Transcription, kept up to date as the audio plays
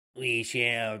We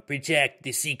shall protect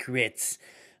the secrets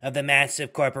of the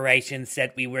massive corporations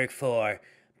that we work for,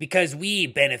 because we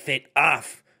benefit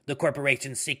off the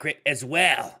corporation's secret as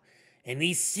well. And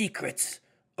these secrets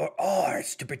are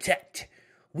ours to protect.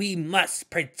 We must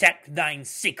protect thine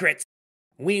secrets.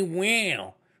 We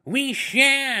will. We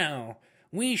shall.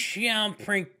 We shall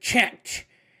protect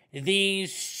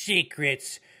these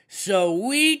secrets so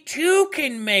we too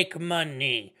can make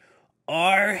money.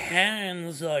 Our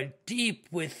hands are deep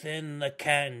within the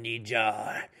candy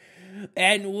jar,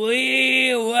 and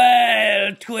we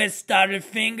will twist our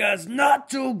fingers not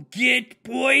to get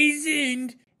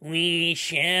poisoned. We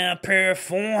shall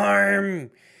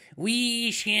perform.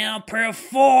 We shall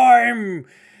perform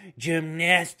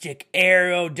gymnastic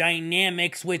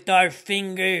aerodynamics with our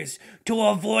fingers to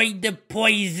avoid the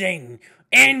poison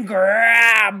and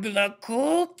grab the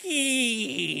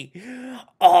cookie.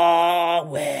 All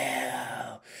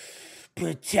well,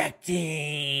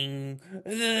 protecting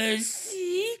the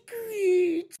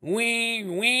secret. We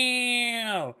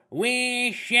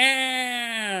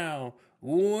shall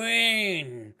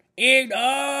win it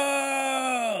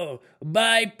all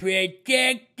by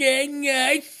protecting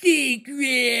our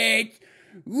secrets.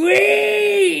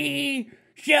 We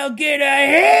shall get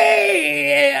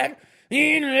ahead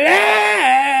in life.